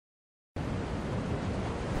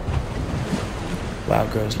Wild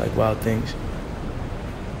girls like wild things.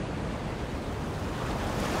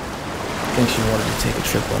 I think she wanted to take a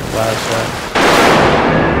trip on the wild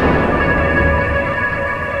side.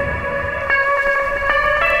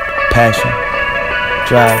 Passion,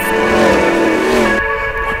 drive,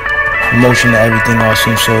 emotion to everything all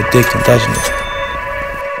seems so addicting, doesn't it?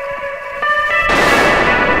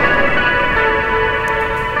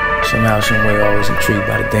 Somehow, someway, always intrigued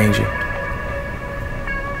by the danger.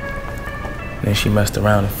 Then she messed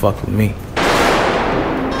around and fucked with me.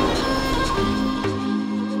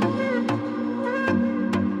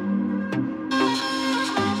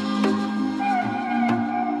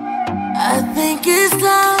 I think it's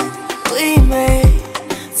time we made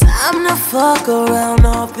time to fuck around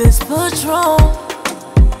off this Patron.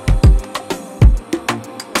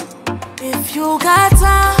 If you got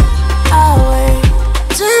time, I'll wait.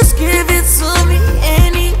 Just give it to me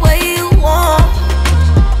any way you want.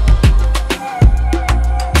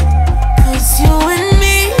 Cause you and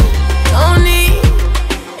me don't need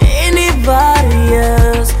anybody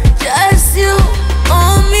else. Just you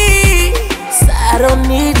on me. So I don't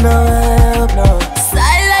need no help, no. So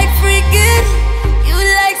I like freaking. You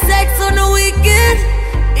like sex on the weekend.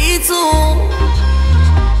 Me too.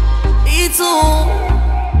 Me too.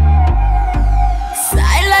 So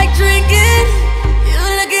I like drinking. You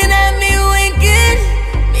looking at me winking.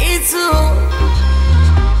 Me too.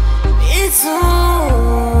 Me too.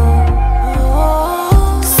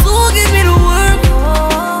 So give me the work.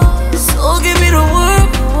 So give me the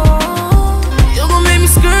work. You gon' make me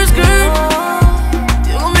skirt, skirt.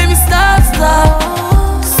 You gon' make me stop, stop.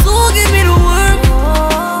 So give me the work.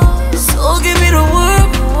 So give me the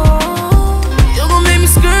work. You gon' make me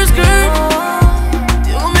skirt, skirt.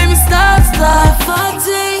 You gon' make me stop, stop. If I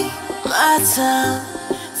take my time,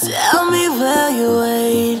 tell me where you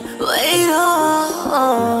wait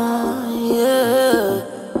on, yeah.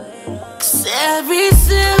 'Cause every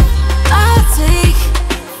sip I take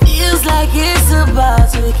feels like it's about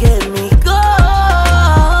to get me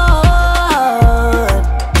gone.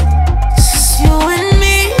 Just you and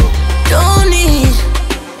me, don't need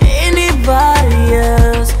anybody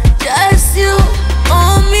else. Just you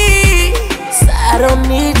on me. So I don't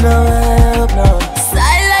need no help, no. So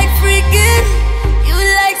I like freaking. You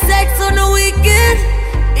like sex on the weekend.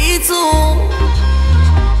 Me too.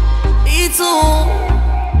 Me too.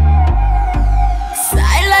 So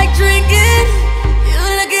I like drinking. You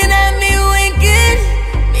looking at me winking.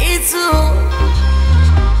 Me too.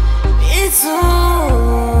 Me too.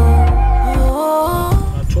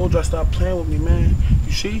 I told you I stopped playing with me, man.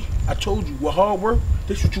 You see? I told you, with hard work,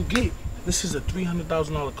 this is what you get. This is a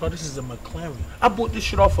 $300,000 car. This is a McLaren. I bought this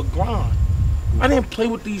shit off a grind. I didn't play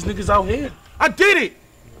with these niggas out here. I did it!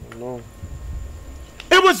 No.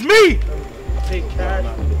 It was me! I paid cash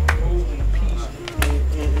for the clothes and peace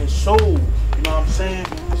and soul. You know what I'm saying?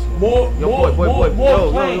 More, Yo, more, boy, more, boy, more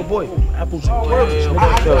yo, playing. yo, boy. Apples and oranges. yo,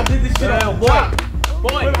 I did this shit on boy.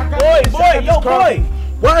 Boy.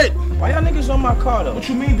 What? Why y'all niggas on my car though? What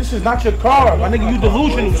you mean? This is not your car, my nigga. You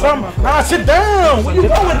delusional. Something. Nah, sit down. Where you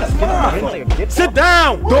going? That's mine. Sit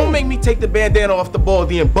down. Don't make me take the bandana off the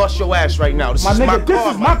baldy and bust your ass right now. This My is my nigga, this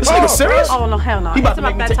car. is my This car. nigga serious? Oh no, hell no. He about It's to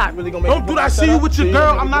make me that take. time. Really gonna make Don't do that. I see you with your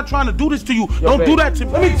girl. I'm not trying to do this to you. Don't do that to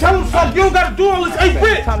me. Let me tell him something. You don't gotta do all this. Hey,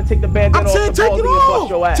 Rich. Time to take the bandana I'm off saying the take baldy it and bust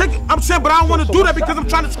your off. ass. I'm saying, but I don't want to So do that what's because up? I'm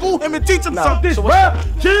trying to school him and teach him Nah, something. so Bruh,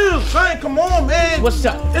 what's up? chill, son. Come on, man. What's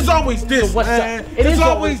up? It's always this, So what's man. up? It It's is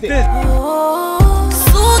always always this.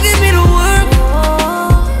 So give me the